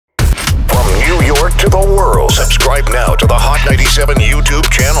word to the world. Subscribe now to the Hot 97 YouTube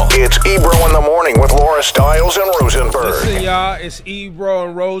channel. It's Ebro in the Morning with Laura Stiles and Rosenberg. Listen, y'all, it's Ebro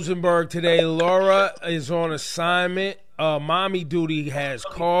and Rosenberg today. Laura is on assignment. Mommy duty has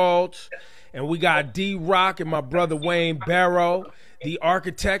called. And we got D-Roc and my brother Wayne Barrow, the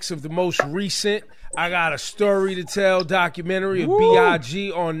architects of the most recent I Got a Story to Tell documentary of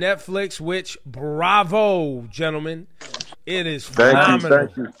B.I.G. on Netflix, which, bravo, gentlemen. It is phenomenal.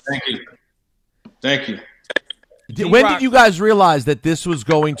 Thank you. When did you guys realize that this was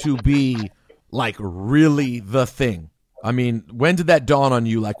going to be, like, really the thing? I mean, when did that dawn on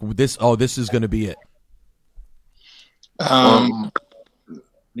you, like, this is going to be it?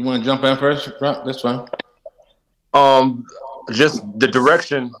 You want to jump in first? That's fine. Just the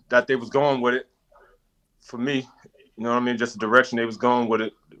direction that they was going with it, for me, you know what I mean? Just the direction they was going with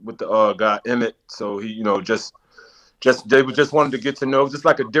it, with the guy Emmett. So he, you know, just they just wanted to get to know, just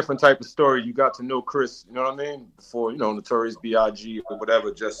like a different type of story. You got to know Chris, you know what I mean? Before, you know, Notorious B.I.G. or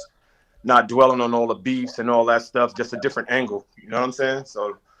whatever, just not dwelling on all the beefs and all that stuff, just a different angle, you know what I'm saying?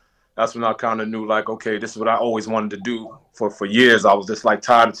 So that's when I kind of knew, like, okay, this is what I always wanted to do for years. I was just, like,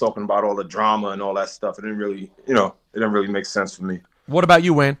 tired of talking about all the drama and all that stuff. It didn't really, you know, it didn't really make sense for me. What about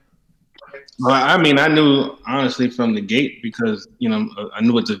you, Wayne? Well, I mean, I knew, honestly, from the gate because, you know, I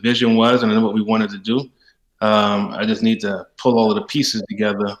knew what the vision was and I knew what we wanted to do. I just need to pull all of the pieces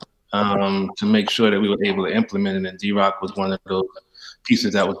together to make sure that we were able to implement it. And D-Roc was one of those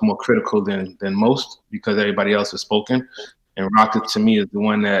pieces that was more critical than most because everybody else has spoken. And Rocket, to me, is the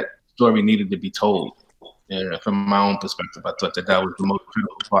one that story needed to be told. Yeah, from my own perspective, I thought that was the most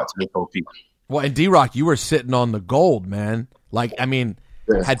critical part to the whole piece. Well, and D-Roc, you were sitting on the gold, man. Like, I mean,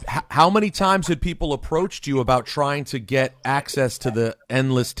 how many times had people approached you about trying to get access to the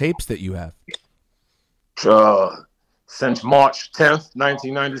endless tapes that you have? Since March 10th,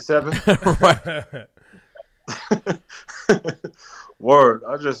 1997. Word.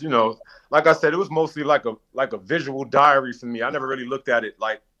 I just, you know, like I said, it was mostly like a visual diary for me. I never really looked at it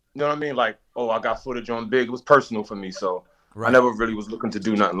like, you know what I mean? Like, oh, I got footage on Big. It was personal for me, so right. I never really was looking to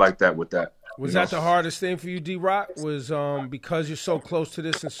do nothing like that with that. Was that the hardest thing for you, D-Roc? Was because you're so close to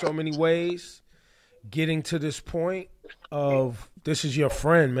this in so many ways, getting to this point of this is your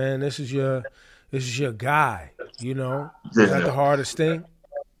friend, man. This is your guy. You know, was that the hardest thing?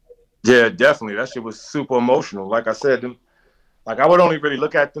 Yeah, definitely. That shit was super emotional. Like I said, like I would only really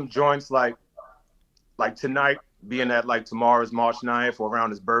look at them joints like tonight, being that like tomorrow's March 9th or around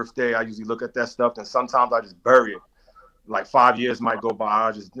his birthday. I usually look at that stuff, and sometimes I just bury it. Like 5 years might go by,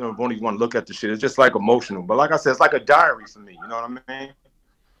 I just won't even want to look at the shit. It's just like emotional. But like I said, it's like a diary for me. You know what I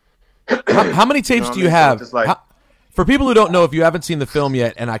mean? How many tapes do you have? So like, for people who don't know, if you haven't seen the film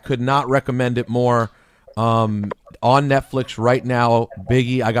yet, and I could not recommend it more, on Netflix right now,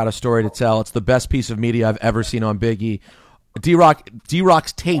 Biggie, I Got a Story to Tell. It's the best piece of media I've ever seen on Biggie.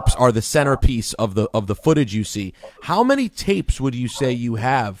 D-Roc's tapes are the centerpiece of the footage you see. How many tapes would you say you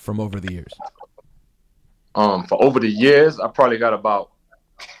have from over the years? For over the years, I probably got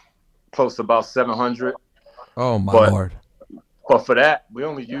close to about 700. Oh my Lord! But for that, we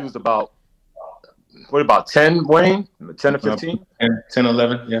only used about 10, Wayne? 10 or 15? 10,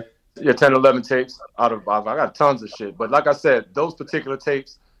 11, yeah. Yeah, 10, 11 tapes out of. I got tons of shit, but like I said, those particular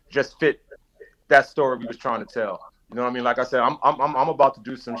tapes just fit that story we was trying to tell. You know what I mean? Like I said, I'm about to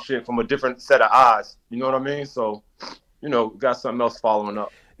do some shit from a different set of eyes. You know what I mean? So, you know, got something else following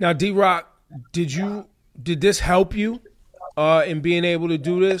up. Now, D-Roc, did this help you in being able to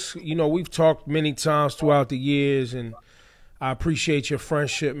do this? You know, we've talked many times throughout the years, and I appreciate your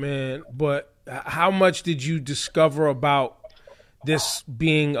friendship, man. But how much did you discover about this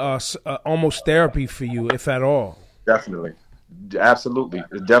being almost therapy for you, if at all? Definitely. Absolutely.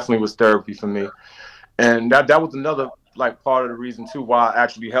 It definitely was therapy for me. And that was another like part of the reason, too, why I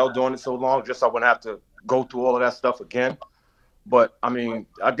actually held on it so long, just so I wouldn't have to go through all of that stuff again. But, I mean,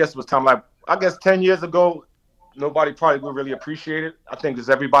 I guess it was time like, 10 years ago, nobody probably would really appreciate it. I think because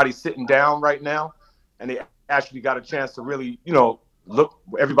everybody's sitting down right now and they actually got a chance to really, you know, look,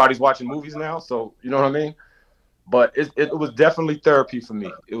 everybody's watching movies now. So, you know what I mean? But it was definitely therapy for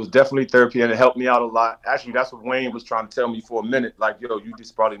me. It was definitely therapy, and it helped me out a lot. Actually, that's what Wayne was trying to tell me for a minute. Like, yo, you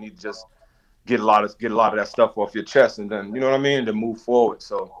just probably need to just get a lot of that stuff off your chest, and then, you know what I mean, and then move forward.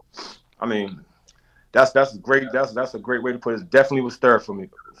 So, I mean, that's great. That's a great way to put it. It definitely was therapy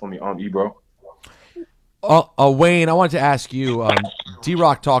for me, Ebro. Wayne, I wanted to ask you.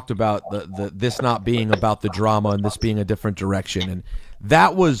 D-Roc talked about this not being about the drama and this being a different direction, and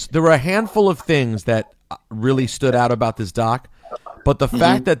there were a handful of things that really stood out about this doc, but the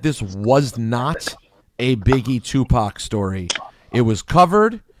fact that this was not a Biggie Tupac story, it was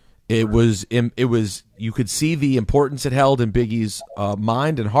covered. It was you could see the importance it held in Biggie's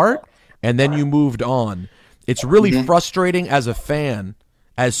mind and heart, and then you moved on. It's really frustrating as a fan,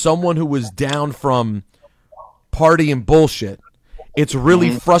 as someone who was down from party and bullshit. It's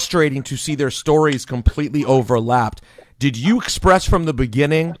really frustrating to see their stories completely overlapped. Did you express from the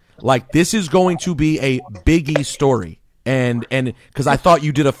beginning, like, this is going to be a Biggie story? And because I thought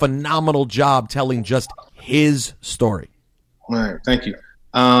you did a phenomenal job telling just his story. All right, thank you.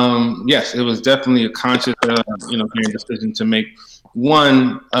 Yes, it was definitely a conscious, decision to make.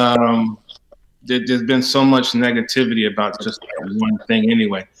 One, there's been so much negativity about just one thing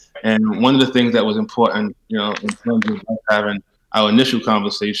anyway. And one of the things that was important, in terms of having our initial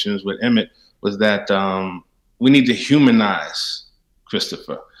conversations with Emmett, was that we need to humanize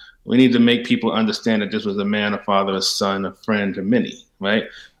Christopher. We need to make people understand that this was a man, a father, a son, a friend, to many, right?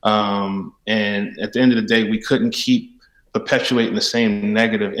 And at the end of the day, we couldn't keep perpetuating the same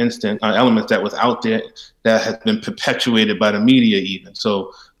negative elements that was out there that has been perpetuated by the media even.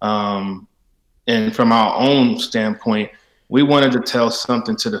 So, and from our own standpoint, we wanted to tell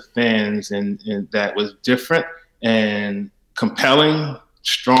something to the fans and that was different and compelling,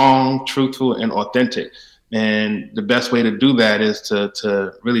 strong, truthful, and authentic. And the best way to do that is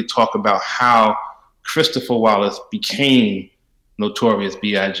to really talk about how Christopher Wallace became Notorious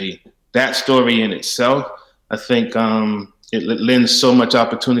B.I.G. That story in itself, I think it lends so much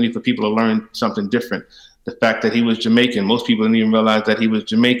opportunity for people to learn something different. The fact that he was Jamaican, most people didn't even realize that he was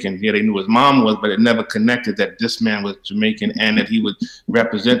Jamaican. Yeah, they knew his mom was, but it never connected that this man was Jamaican and that he would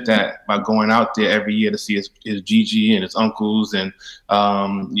represent that by going out there every year to see his Gigi and his uncles. And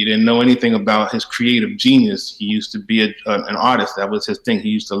you didn't know anything about his creative genius. He used to be an artist. That was his thing. He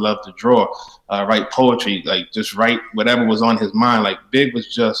used to love to draw, write poetry, like just write whatever was on his mind. Like Big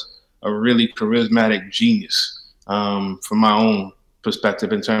was just a really charismatic genius from my own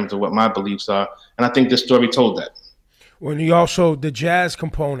perspective in terms of what my beliefs are. And I think this story told that. When he also, the jazz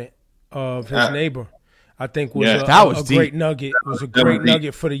component of his neighbor, I think was a great nugget. It was a great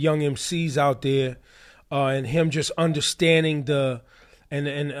nugget for the young MCs out there. And him just understanding and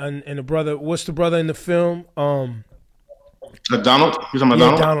the brother, what's the brother in the film? Donald? You talking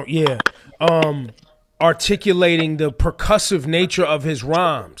about Donald? Yeah. Articulating the percussive nature of his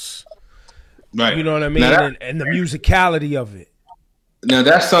rhymes. Right. You know what I mean? And the musicality of it. Now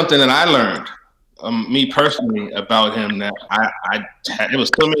that's something that I learned, me personally, about him. That it was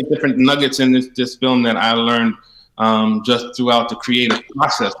so many different nuggets in this film that I learned just throughout the creative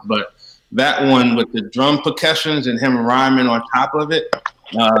process. But that one with the drum percussions and him rhyming on top of it,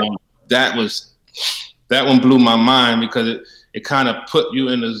 that one blew my mind because it kind of put you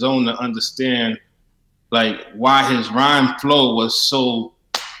in the zone to understand like why his rhyme flow was so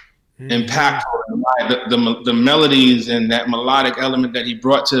impactful. The melodies and that melodic element that he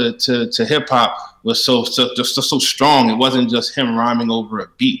brought to hip hop was so strong. It wasn't just him rhyming over a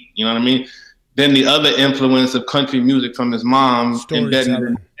beat. You know what I mean? Then the other influence of country music from his mom embedded in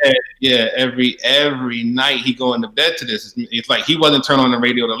his head. Yeah, every night he going to bed to this. It's like he wasn't turning on the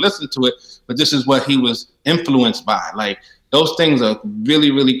radio to listen to it, but this is what he was influenced by. Like those things are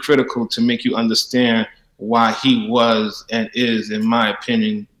really, really critical to make you understand why he was and is, in my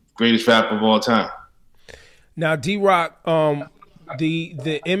opinion, greatest rapper of all time. Now, D-Roc,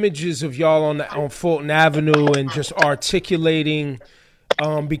 the images of y'all on Fulton Avenue and just articulating,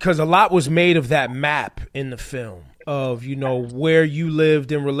 because a lot was made of that map in the film of, where you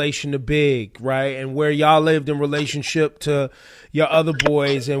lived in relation to Big, right? And where y'all lived in relationship to your other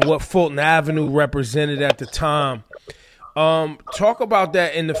boys and what Fulton Avenue represented at the time. Talk about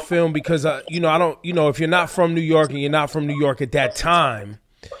that in the film because, I don't, if you're not from New York and you're not from New York at that time,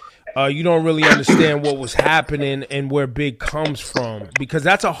 you don't really understand what was happening and where Big comes from, because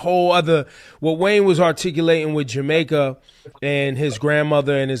that's a whole other, what Wayne was articulating with Jamaica and his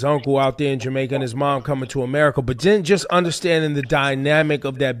grandmother and his uncle out there in Jamaica and his mom coming to America, but then just understanding the dynamic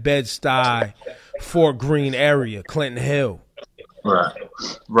of that Bed-Stuy, Fort Greene area, Clinton Hill. Right.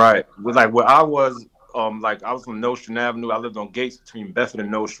 Like where I was, I was on Nostrand Avenue. I lived on Gates between Bedford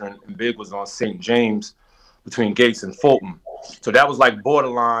and Nostrand, and Big was on St. James between Gates and Fulton. So that was like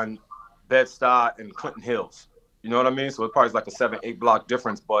borderline Bed-Stuy and Clinton Hills. You know what I mean? So it probably is like a 7-8 block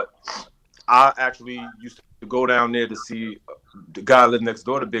difference. But I actually used to go down there to see the guy lived next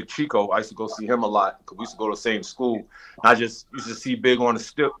door to Big Chico. I used to go see him a lot because we used to go to the same school. And I just used to see Big on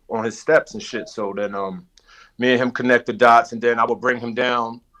his steps and shit. So then me and him connect the dots, and then I would bring him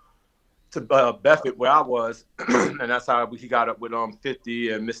down to Bedford where I was, and that's how he got up with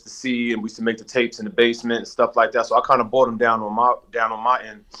 50 and Mr. C, and we used to make the tapes in the basement and stuff like that. So I kind of brought him down on my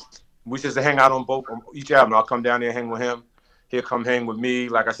end. We used to hang out on each avenue. I'll come down there and hang with him. He'll come hang with me.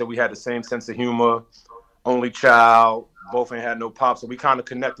 Like I said, we had the same sense of humor. Only child. Both ain't had no pops, so we kind of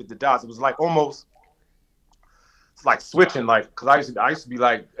connected the dots. It was like almost, it's like switching, like, because I used to be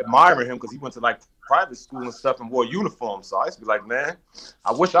like admiring him because he went to like private school and stuff and wore uniforms. So I used to be like, man,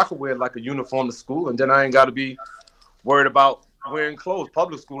 I wish I could wear like a uniform to school, and then I ain't got to be worried about wearing clothes.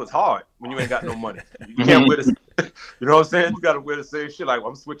 Public school is hard when you ain't got no money. You can't wear this. You know what I'm saying? You got to wear the same shit. Like,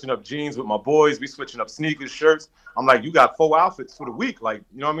 I'm switching up jeans with my boys. We switching up sneakers, shirts. I'm like, you got 4 outfits for the week. Like,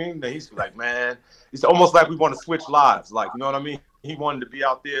 you know what I mean? Then he's like, man, it's almost like we want to switch lives. Like, you know what I mean? He wanted to be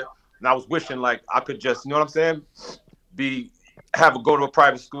out there, and I was wishing like I could just, you know what I'm saying? Go to a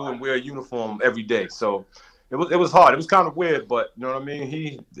private school and wear a uniform every day. So it was hard. It was kind of weird, but you know what I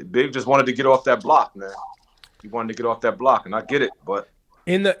mean? Big just wanted to get off that block, man. He wanted to get off that block, and I get it, but.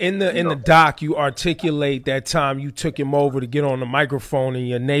 In the doc, you articulate that time you took him over to get on the microphone in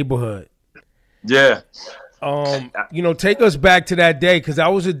your neighborhood. Yeah. You know, take us back to that day, because that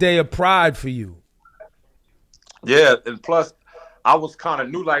was a day of pride for you. Yeah, and plus, I was kind of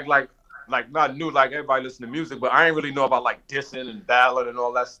new, like not new, like everybody listen to music, but I ain't really know about like dissing and ballad and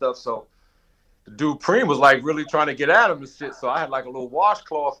all that stuff. So the dude Preem was like really trying to get at him and shit. So I had like a little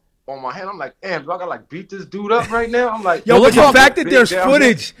washcloth on my hand. I'm like, damn, do I gotta like beat this dude up right now? I'm like, yo, but the fact that there's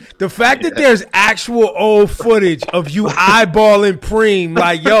footage, the fact that there's actual old footage of you eyeballing Preem,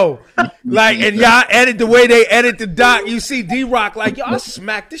 like, yo, like, and y'all edit the way they edit the doc. You see D-Roc like, yo, I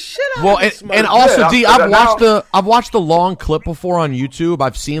smacked the shit out of this. And also, D, I've watched the long clip before on YouTube.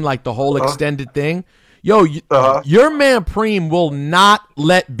 I've seen like the whole extended thing. Yo, your man Preem will not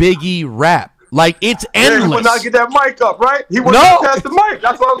let Biggie rap. Like, it's endless. Yeah, he would not get that mic up, right? He would not pass the mic.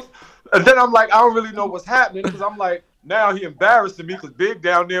 That's what and then I'm like, I don't really know what's happening, because I'm like, now he embarrassing me because Big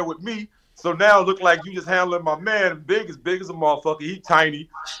down there with me. So now it look like you just handling my man. Big as a motherfucker. He tiny.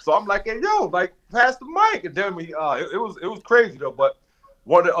 So I'm like, hey, yo, like, pass the mic. And then it was crazy though. But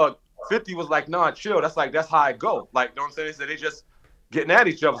 50 was like, nah, chill. That's how I go. Like, you know what I'm saying? He said they just getting at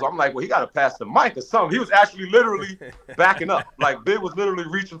each other. So I'm like, well, he got to pass the mic or something. He was actually literally backing up. Like, Big was literally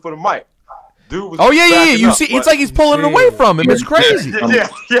reaching for the mic. Dude was You see, it's like he's pulling it away from him. It's crazy. Yeah.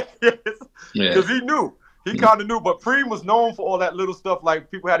 Because he knew. He kind of knew. But Preem was known for all that little stuff. Like,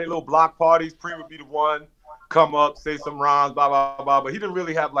 people had their little block parties. Preem would be the one, come up, say some rhymes, blah, blah, blah. But he didn't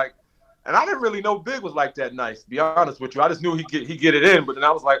really have, like, and I didn't really know Big was like that nice, to be honest with you. I just knew he get it in. But then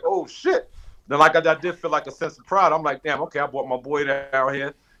I was like, oh, shit. Then, like, I did feel like a sense of pride. I'm like, damn, okay, I brought my boy down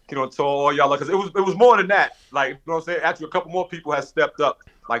here. You know, told all y'all, because it was more than that. Like, you know what I'm saying? Actually, a couple more people had stepped up.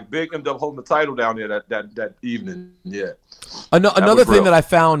 Like, Big ended up holding the title down there that evening. Yeah. Another thing that I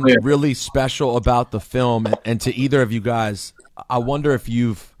found really special about the film, and to either of you guys, I wonder if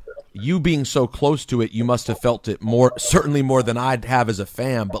you being so close to it, you must have felt it certainly more than I'd have as a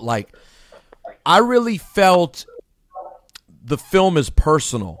fan. But like, I really felt the film is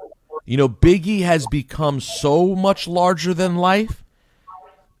personal. You know, Biggie has become so much larger than life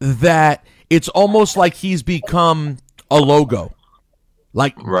that it's almost like he's become a logo.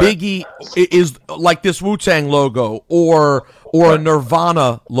 Like, Biggie is like this Wu-Tang logo or a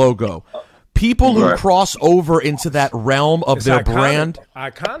Nirvana logo. People who cross over into that realm of their brand.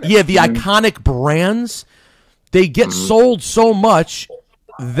 Iconic. Yeah, the iconic brands, they get sold so much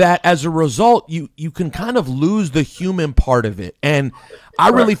that as a result, you can kind of lose the human part of it. And I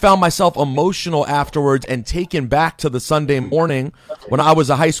really found myself emotional afterwards and taken back to the Sunday morning when I was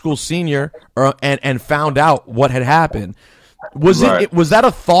a high school senior and found out what had happened. Was that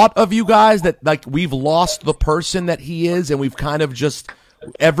a thought of you guys that like we've lost the person that he is and we've kind of just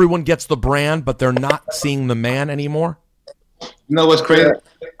everyone gets the brand but they're not seeing the man anymore? You know what's crazy?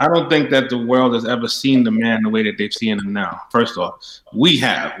 I don't think that the world has ever seen the man the way that they've seen him now. First off, we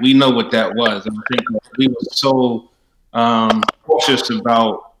know what that was, and I think that we were so cautious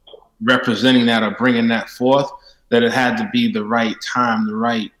about representing that or bringing that forth that it had to be the right time, the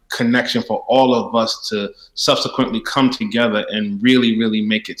right connection for all of us to subsequently come together and really, really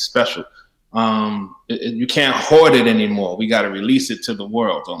make it special. You can't hoard it anymore. We got to release it to the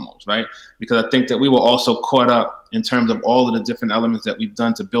world almost, right? Because I think that we were also caught up in terms of all of the different elements that we've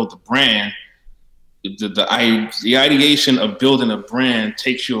done to build the brand. The ideation of building a brand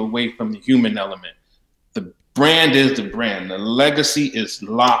takes you away from the human element. The brand is the brand. The legacy is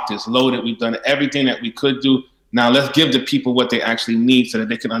locked, it's loaded. We've done everything that we could do. Now let's give the people what they actually need so that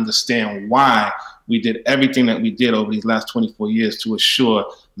they can understand why we did everything that we did over these last 24 years to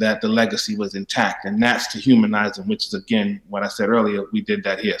assure that the legacy was intact. And that's to humanize them, which is, again, what I said earlier, we did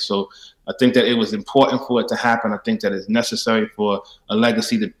that here. So I think that it was important for it to happen. I think that it's necessary for a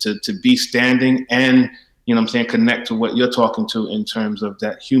legacy to be standing and you know what I'm saying, connect to what you're talking to in terms of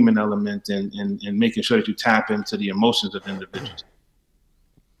that human element and making sure that you tap into the emotions of individuals.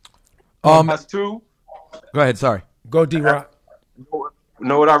 That's two. Go ahead. Sorry. Go D-Roc. You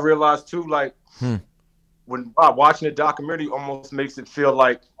know what I realized too? Like when watching a documentary almost makes it feel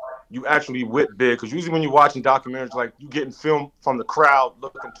like you actually with Big. Because usually when you're watching documentaries, like you getting filmed from the crowd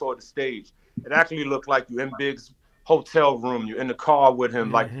looking toward the stage. It actually looked like you in Big's hotel room. You're in the car with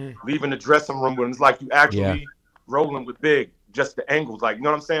him, like leaving the dressing room with him. It's like you actually rolling with Big. Just the angles, like, you know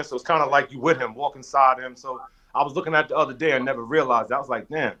what I'm saying? So it's kind of like you with him, walking inside him. So I was looking at the other day and never realized that. I was like,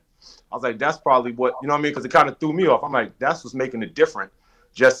 damn. I was like, that's probably what, you know what I mean? Because it kind of threw me off. I'm like, that's what's making it different.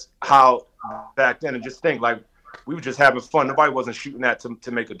 Just how back then, and just think, like, we were just having fun. Nobody wasn't shooting that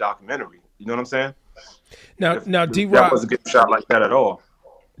to make a documentary. You know what I'm saying? Now, D-Roc, that wasn't getting shot like that at all.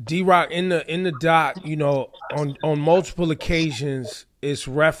 D-Roc, in the doc, you know, on multiple occasions, it's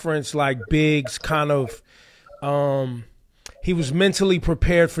referenced like Big's kind of, he was mentally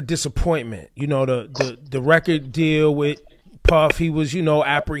prepared for disappointment. You know, the record deal with Puff, he was, you know,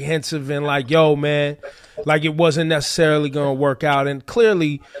 apprehensive and like, yo, man, like it wasn't necessarily going to work out. And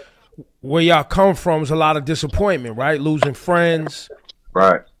clearly where y'all come from is a lot of disappointment, right? Losing friends.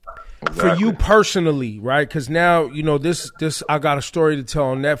 Right. Exactly. For you personally, right? Because now, you know, this I got a story to tell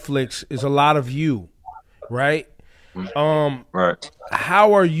on Netflix is a lot of you, right? Right.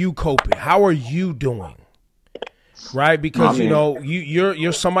 How are you coping? How are you doing? Right, because you know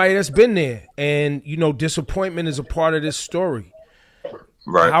you're somebody that's been there, and you know disappointment is a part of this story.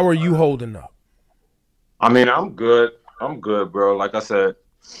 Right. How are you holding up? I mean, I'm good. I'm good, bro. Like I said,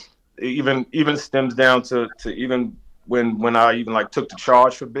 even stems down to even when I even like took the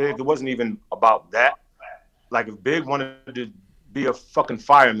charge for Big, it wasn't even about that. Like if Big wanted to be a fucking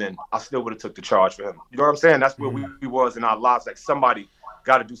fireman, I still would have took the charge for him. You know what I'm saying? That's where we was in our lives. Like somebody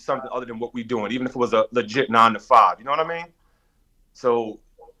got to do something other than what we doing, even if it was a legit 9 to 5. You know what I mean? So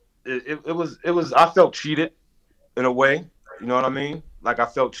it was. I felt cheated in a way. You know what I mean? Like I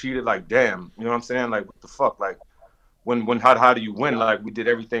felt cheated. Like damn. You know what I'm saying? Like what the fuck? Like how do you win? Like we did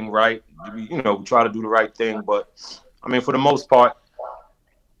everything right. We try to do the right thing. But I mean, for the most part,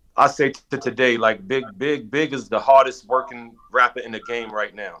 I say to today, like Big is the hardest working rapper in the game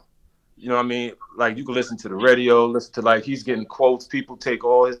right now. You know what I mean? Like you can listen to the radio, listen to like he's getting quotes. People take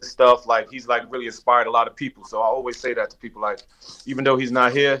all his stuff. Like he's like really inspired a lot of people. So I always say that to people. Like even though he's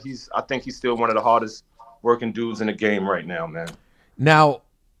not here, I think he's still one of the hardest working dudes in the game right now, man. Now,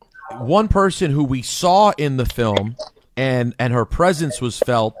 one person who we saw in the film and her presence was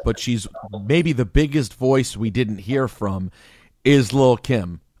felt, but she's maybe the biggest voice we didn't hear from, is Lil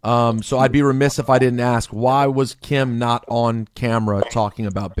Kim. So I'd be remiss if I didn't ask, why was Kim not on camera talking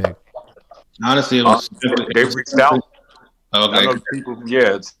about Big? Honestly, it was they reached out. Okay. I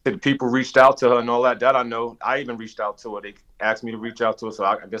know people reached out to her and all that. That I know. I even reached out to her. They asked me to reach out to her, so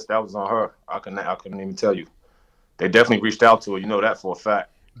I guess that was on her. I couldn't even tell you. They definitely reached out to her. You know that for a fact.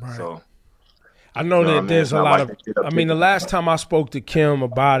 Right. So I know that there's a lot of. I mean, the last time I spoke to Kim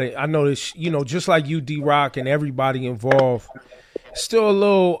about it, I noticed, just like you, D-Roc, and everybody involved, still a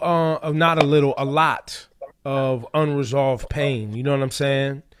lot of unresolved pain. You know what I'm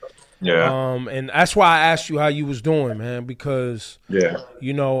saying? Yeah. And that's why I asked you how you was doing, man, because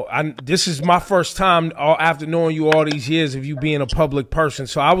this is my first time after knowing you all these years of you being a public person.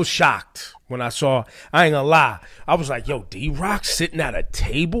 So I was shocked when I saw, I ain't gonna lie. I was like, yo, D-Roc sitting at a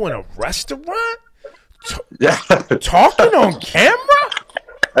table in a restaurant? Talking on camera?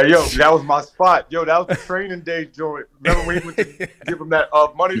 Hey, yo, that was my spot. Yo, that was the training day joint. Remember when he went to give him that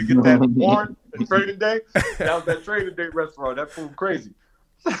money to get that warrant in training day? That was that training day restaurant. That food crazy.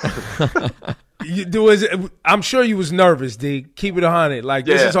 I'm sure you was nervous, D. Keep it 100. Like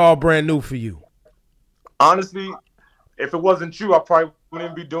this is all brand new for you. Honestly, if it wasn't you, I probably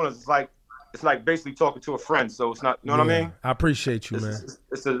wouldn't be doing it. It's like basically talking to a friend. So it's not, you know what I mean? I appreciate you, man.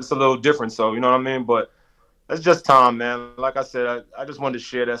 It's a little different. So you know what I mean? But it's just time, man. Like I said, I just wanted to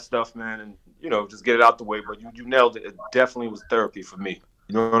share that stuff, man, and just get it out the way. But you nailed it. It definitely was therapy for me.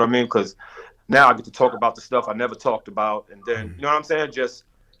 You know what I mean? Because now I get to talk about the stuff I never talked about, and then you know what I'm saying? Just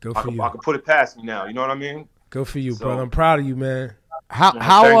I can put it past me now. You know what I mean? Go for you, brother. I'm proud of you, man.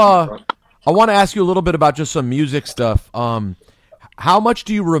 I want to ask you a little bit about just some music stuff. How much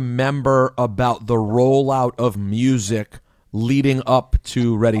do you remember about the rollout of music leading up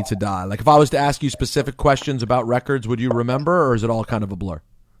to Ready to Die? Like, if I was to ask you specific questions about records, would you remember, or is it all kind of a blur?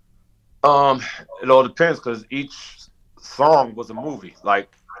 It all depends, because each song was a movie.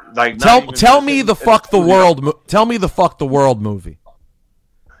 Tell me the Fuck the World movie.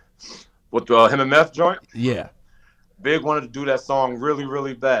 With him and Meth joint? Yeah. Big wanted to do that song really,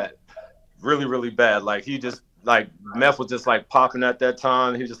 really bad. really, really bad. Like he just like meth was just like popping at that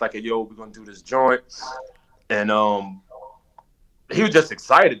time. He was just like, hey, yo, we're gonna do this joint, and he was just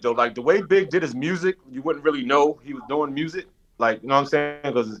excited though. Like the way Big did his music, you wouldn't really know he was doing music. Like, you know what I'm saying?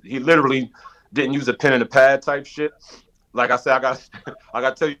 Because he literally didn't use a pen and a pad type shit. Like I said, I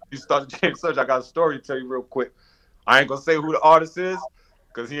got to tell you, you started James Such. I got a story to tell you real quick. I ain't gonna say who the artist is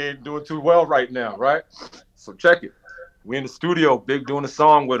because he ain't doing too well right now, right? So check it. We in the studio, Big doing a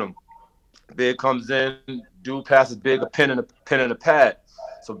song with him. Big comes in, dude passes Big a pen and a pad.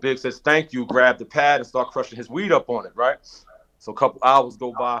 So Big says, thank you, grab the pad and start crushing his weed up on it, right? So a couple hours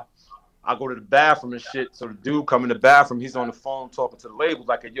go by. I go to the bathroom and shit. So the dude come in the bathroom. He's on the phone talking to the label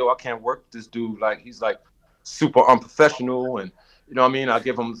like, yo, I can't work with this dude. Like, he's like super unprofessional. And you know what I mean? I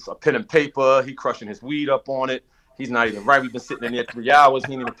give him a pen and paper. He crushing his weed up on it. He's not even right. We've been sitting in there 3 hours.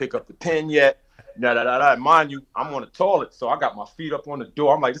 He didn't even pick up the pen yet. Mind you, I'm on the toilet. So I got my feet up on the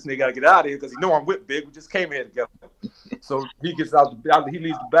door. I'm like, this nigga got to get out of here because he know I'm with Big. We just came here together. So he gets out, he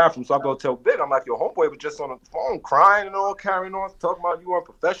leaves the bathroom. So I go tell Big, I'm like, yo, homeboy was just on the phone crying and all, carrying on, talking about you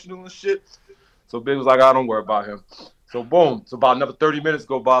unprofessional and shit. So Big was like, I don't worry about him. So boom. So about another 30 minutes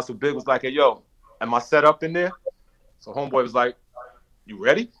go by. So Big was like, hey, yo, am I set up in there? So homeboy was like, you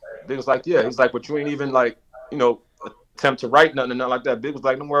ready? Big was like, yeah. He's like, but you ain't even like, you know, attempt to write nothing and nothing like that. Big was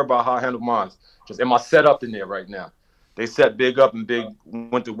like, don't worry about how I handle mine. Just, am I set up in there right now? They set Big up and Big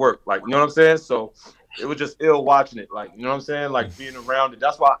went to work. Like, you know what I'm saying? So it was just ill watching it. Like, you know what I'm saying? Like being around it.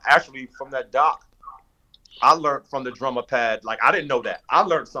 That's why actually from that doc, I learned from the drummer pad. Like, I didn't know that. I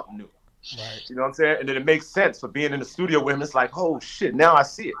learned something new. Right. You know what I'm saying? And then it makes sense for being in the studio with him. It's like, oh shit, now I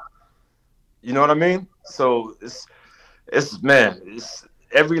see it. You know what I mean? So it's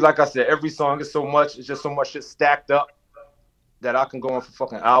every, like I said, every song is so much, it's just so much shit stacked up that I can go on for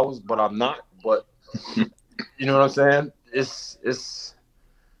fucking hours, but I'm not. But you know what I'm saying? It's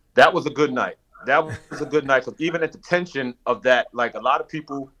that was a good night. That was a good night. Because even at the tension of that, like a lot of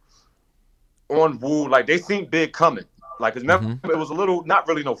people on Wu, like they seen Big coming. Like, remember, it was a little, not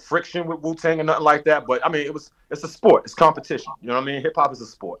really no friction with Wu-Tang or nothing like that. But I mean, it's a sport. It's competition. You know what I mean? Hip hop is a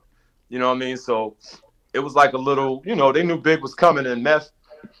sport. You know what I mean? So it was like a little, you know, they knew Big was coming and meth,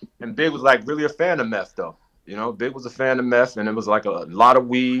 and Big was like really a fan of meth though. You know, Big was a fan of meth, and it was like a lot of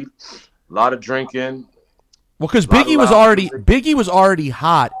weed, a lot of drinking. Well, because Biggie was already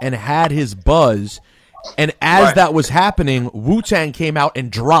hot and had his buzz, and as that was happening, Wu-Tang came out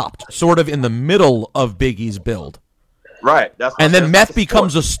and dropped, sort of in the middle of Biggie's build. Right. And then Meth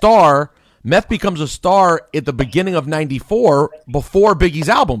becomes a star. Meth becomes a star at the beginning of '94 before Biggie's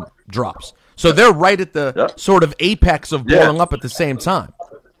album drops. So they're right at the sort of apex of blowing up at the same time.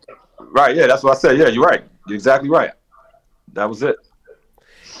 Right. Yeah, that's what I said. Yeah, you're right. You're exactly right. That was it.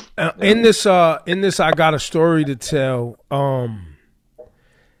 In this, I got a story to tell.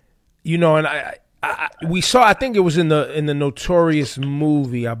 You know, and we saw. I think it was in the Notorious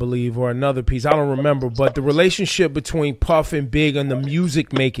movie, I believe, or another piece. I don't remember, but the relationship between Puff and Big on the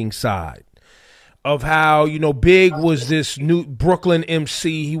music making side of how, you know, Big was this new Brooklyn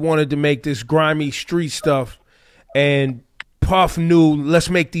MC. He wanted to make this grimy street stuff, and Puff knew, let's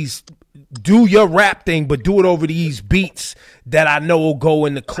make these. Do your rap thing, but do it over these beats that I know will go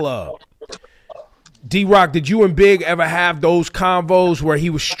in the club. D-Roc, did you and Big ever have those convos where he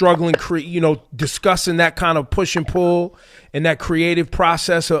was struggling, discussing that kind of push and pull and that creative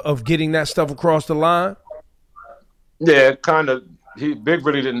process of getting that stuff across the line? Yeah, kind of. Big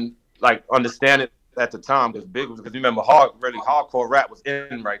really didn't like understand it at the time because remember, really hardcore rap was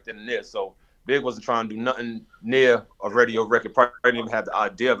in right then and there. So Big wasn't trying to do nothing near a radio record. Probably didn't even have the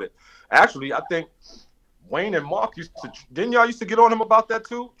idea of it. Actually, I think Wayne and Mark didn't y'all used to get on him about that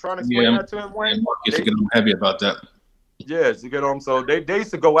too? Trying to explain that to him, Wayne? Mark used to get on heavy about that. Yeah, to get on. So they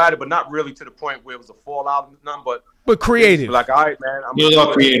used to go at it, but not really to the point where it was a fallout or nothing, but creative. Like, all right, man. He was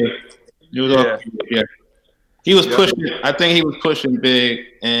all creative. He was pushing. I think he was pushing Big,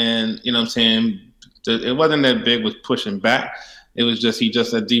 and you know what I'm saying? It wasn't that Big was pushing back. It was just,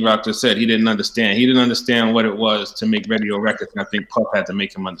 as D-Roc just said, he didn't understand. He didn't understand what it was to make radio records, and I think Puff had to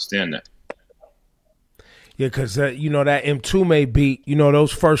make him understand that. Yeah, because, that M2 beat,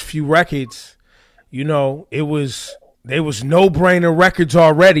 those first few records, they was no-brainer records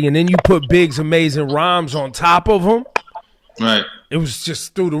already, and then you put Big's amazing rhymes on top of them. Right. It was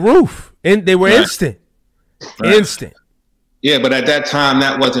just through the roof. And they were instant. Right. Instant. Yeah, but at that time,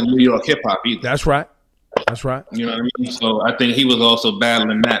 that wasn't New York hip-hop either. That's right. That's right. You know what I mean? So I think he was also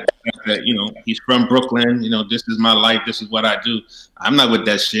battling that he's from Brooklyn. This is my life. This is what I do. I'm not with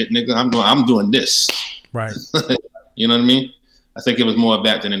that shit, nigga. I'm doing this. Right. You know what I mean? I think it was more of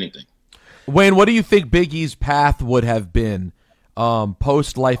that than anything. Wayne, what do you think Biggie's path would have been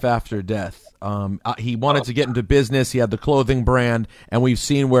post life after death. He wanted to get into business. He had the clothing brand, and we've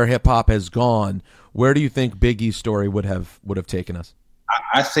seen where hip hop has gone. Where do you think Biggie's story would have taken us?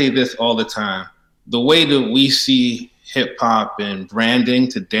 I say this all the time. The way that we see hip hop and branding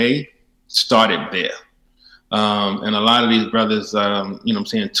today started there. And a lot of these brothers,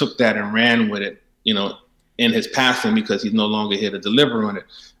 took that and ran with it, in his passing, because he's no longer here to deliver on it.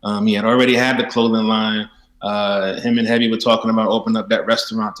 He had already had the clothing line. Him and Heavy were talking about opening up that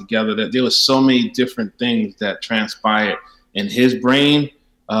restaurant together. That there was so many different things that transpired in his brain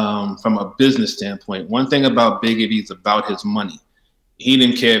from a business standpoint. One thing about Biggie is about his money. He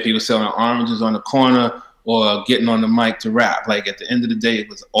didn't care if he was selling oranges on the corner or getting on the mic to rap. Like, at the end of the day, it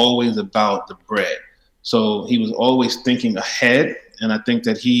was always about the bread. So he was always thinking ahead, and I think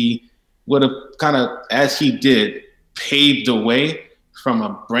that he would have kind of, as he did, paved the way from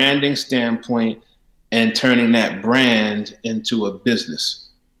a branding standpoint and turning that brand into a business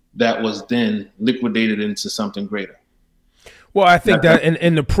that was then liquidated into something greater. Well, I think that,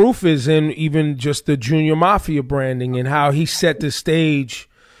 and the proof is in even just the Junior Mafia branding and how he set the stage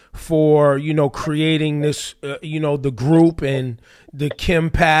for, creating this, the group and the Kim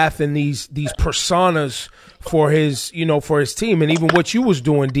path and these personas for his, for his team. And even what you was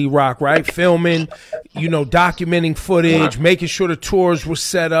doing, D-Roc, right? Filming, documenting footage, making sure the tours were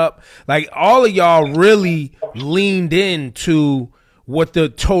set up. Like, all of y'all really leaned into what the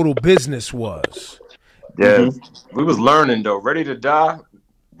total business was. Yeah, we was learning though. Ready to Die,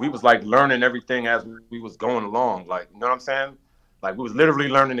 we was like learning everything as we was going along. Like, you know what I'm saying? Like, we was literally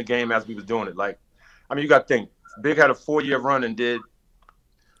learning the game as we was doing it. Like, I mean, you got to think, Big had a 4-year run and did,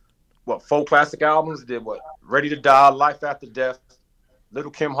 4 classic albums? Did Ready to Die, Life After Death, Lil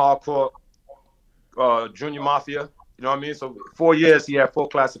Kim Hardcore, Junior Mafia. You know what I mean? So 4 years, he had 4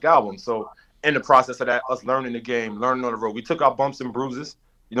 classic albums. So in the process of that, us learning the game, learning on the road, we took our bumps and bruises.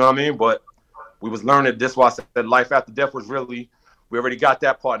 You know what I mean? But we was learning. This why I said Life After Death was really, we already got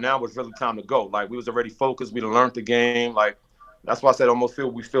that part. Now it was really time to go. Like, we was already focused. We learned the game. Like, that's why I said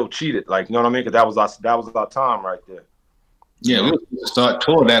we feel cheated. Like, you know what I mean? Because that was our time right there. Yeah, we were supposed to start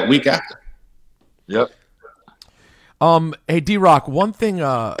tour that week after. Yep. Hey, D-Roc, one thing,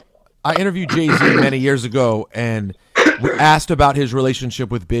 I interviewed Jay-Z many years ago and asked about his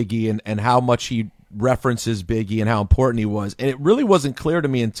relationship with Biggie and how much he references Biggie and how important he was. And it really wasn't clear to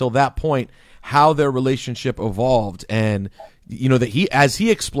me until that point how their relationship evolved. And, that he, as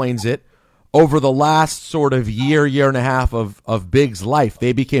he explains it, over the last sort of year and a half of Big's life,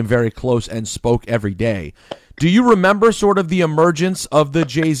 they became very close and spoke every day. Do you remember sort of the emergence of the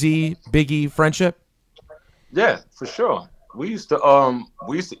Jay-Z Biggie friendship? Yeah, for sure. We used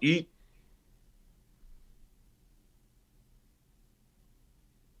to eat.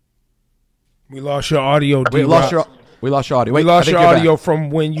 We lost your audio. We lost your audio. Wait, we lost your audio from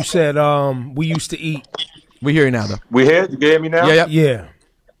when you said we used to eat. We hear you now, though. We here? You hear me now? Yeah.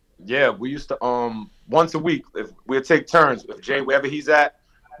 Yeah, we used to once a week, if we'd take turns. If Jay, wherever he's at,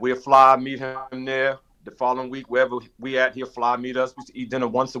 we'd fly, meet him there. The following week, wherever we at, he'll fly, meet us. We used to eat dinner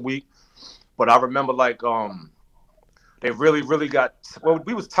once a week. But I remember, like, they really, really got,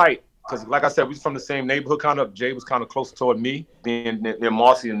 we was tight. Because, like I said, we was from the same neighborhood, kind of. Jay was kind of close toward me, being near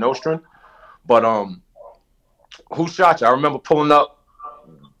Marcy and Nostrand. But Who Shot You? I remember pulling up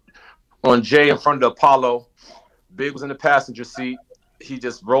on Jay in front of the Apollo. Big was in the passenger seat. He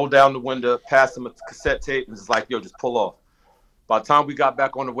just rolled down the window, passed him a cassette tape, and was like, yo, just pull off. By the time we got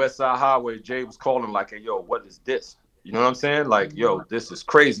back on the West Side Highway, Jay was calling like, hey, yo, what is this? You know what I'm saying? Like, yo, this is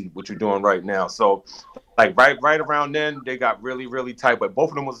crazy what you're doing right now. So, like, right around then, they got really, really tight. But both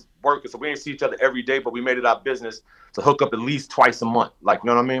of them was working, so we didn't see each other every day, but we made it our business to hook up at least twice a month. Like, you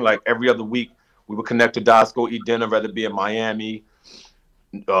know what I mean? Like, every other week, we would connect to dots, go eat dinner, whether it be in Miami,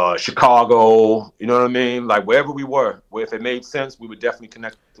 Chicago, you know what I mean? Like, wherever we were, where if it made sense, we would definitely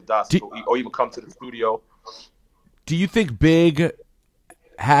connect to dots, or even come to the studio. Do you think Big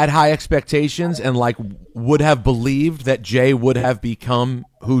had high expectations and, like, would have believed that Jay would have become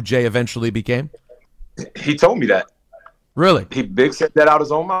who Jay eventually became? He told me that. Really? Big said that out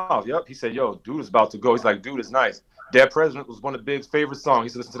his own mouth. Yep. He said, yo, dude is about to go. He's like, dude is nice. Dead President was one of Big's favorite songs. He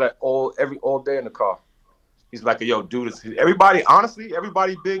used to listen to that all day in the car. He's like, yo, dude is, everybody, honestly,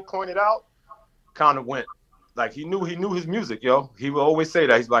 everybody Big pointed out kind of went, like, he knew his music, yo. He would always say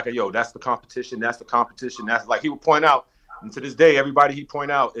that. He's like, yo, that's the competition. That's the competition. That's, like, he would point out. And to this day, everybody he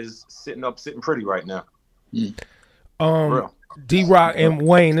point out is sitting pretty right now. D-Roc and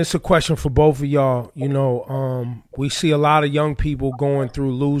Wayne, it's a question for both of y'all. You know, we see a lot of young people going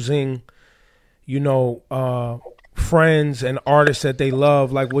through losing, friends and artists that they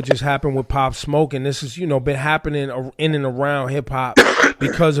love, like what just happened with Pop Smoke. And this has, you know, been happening in and around hip hop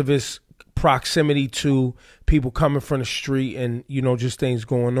because of its proximity to people coming from the street and, you know, just things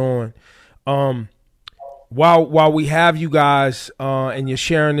going on. While we have you guys and you're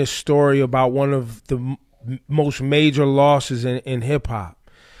sharing this story about one of the most major losses in hip hop,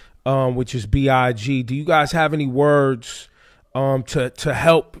 which is B.I.G., do you guys have any words to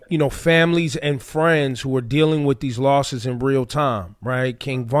help, you know, families and friends who are dealing with these losses in real time, right?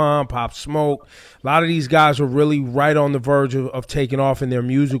 King Von, Pop Smoke, a lot of these guys are really right on the verge of taking off in their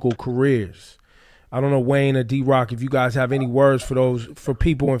musical careers. I don't know, Wayne or D-Roc, if you guys have any words for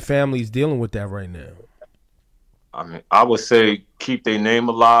people and families dealing with that right now. I mean, I would say keep their name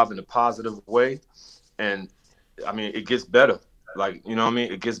alive in a positive way. And I mean, it gets better. Like, you know what I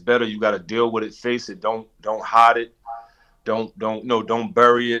mean? It gets better. You got to deal with it, face it. Don't hide it. Don't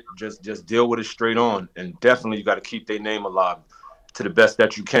bury it. Just deal with it straight on. And definitely you got to keep their name alive to the best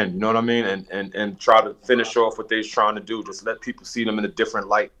that you can. You know what I mean? And try to finish off what they're trying to do. Just let people see them in a different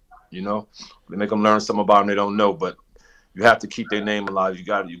light. You know, they make them learn something about them they don't know. But you have to keep their name alive. You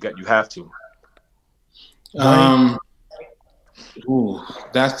have to.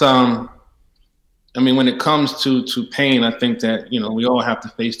 That's I mean, when it comes to pain, I think that, you know, we all have to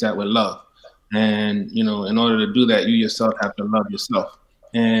face that with love. And, you know, in order to do that, you yourself have to love yourself.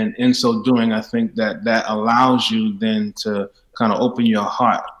 And in so doing, I think that allows you then to kind of open your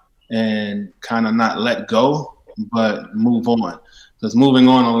heart and kind of not let go, but move on. Because moving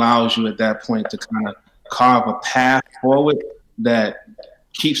on allows you at that point to kind of carve a path forward that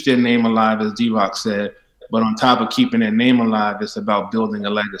keeps their name alive, as D-Roc said. But on top of keeping their name alive, it's about building a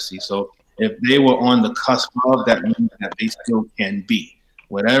legacy. So if they were on the cusp of, that means that they still can be.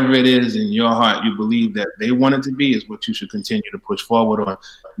 Whatever it is in your heart you believe that they want it to be is what you should continue to push forward on.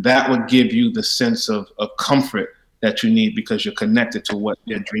 That would give you the sense of comfort that you need because you're connected to what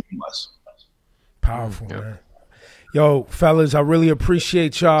their dream was. Powerful, man. Yo, fellas, I really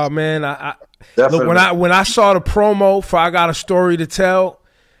appreciate y'all, man. Look, when I saw the promo for I Got a Story to Tell,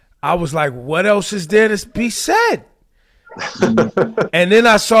 I was like, what else is there to be said? And then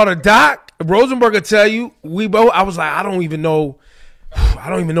I saw the doc. Rosenberg will tell you, I was like, I don't even know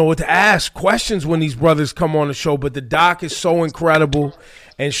what to ask questions when these brothers come on the show. But the doc is so incredible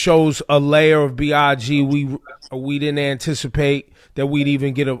and shows a layer of B.I.G. we didn't anticipate that we'd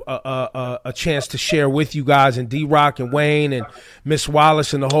even get a chance to share with you guys. And D-Roc and Wayne and Miss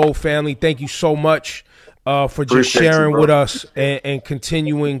Wallace and the whole family, thank you so much for just sharing with us and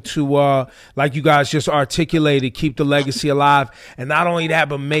continuing to, like you guys just articulated, keep the legacy alive. And not only that,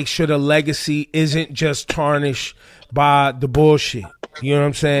 but make sure the legacy isn't just tarnished by the bullshit. You know what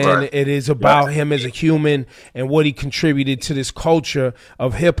I'm saying? Right. It is about him as a human and what he contributed to this culture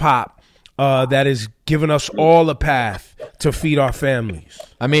of hip-hop that has given us all a path to feed our families.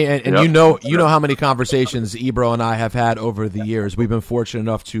 I mean, and you know how many conversations Ebro and I have had over the years. We've been fortunate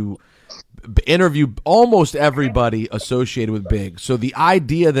enough to interview almost everybody associated with Big. So the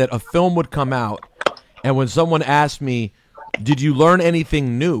idea that a film would come out, and when someone asked me, did you learn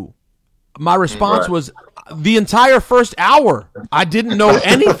anything new? My response was, the entire first hour, I didn't know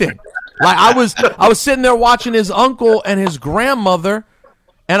anything. Like I was sitting there watching his uncle and his grandmother,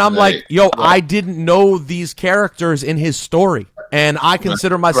 and I'm like, yo, I didn't know these characters in his story. And I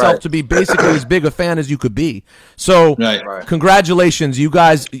consider myself to be basically as big a fan as you could be. So congratulations, you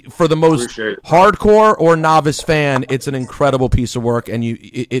guys, for the most hardcore or novice fan. It's an incredible piece of work, and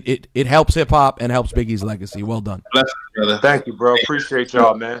it helps hip-hop and helps Biggie's legacy. Well done. Thank you, bro. Appreciate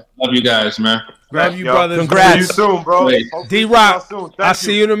y'all, man. Love you guys, man. Love you, brothers. Congrats. See you soon, bro. D-Roc, I'll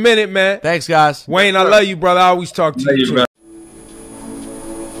see you in a minute, man. Thanks, guys. Wayne, I love you, brother. I always talk to you, too.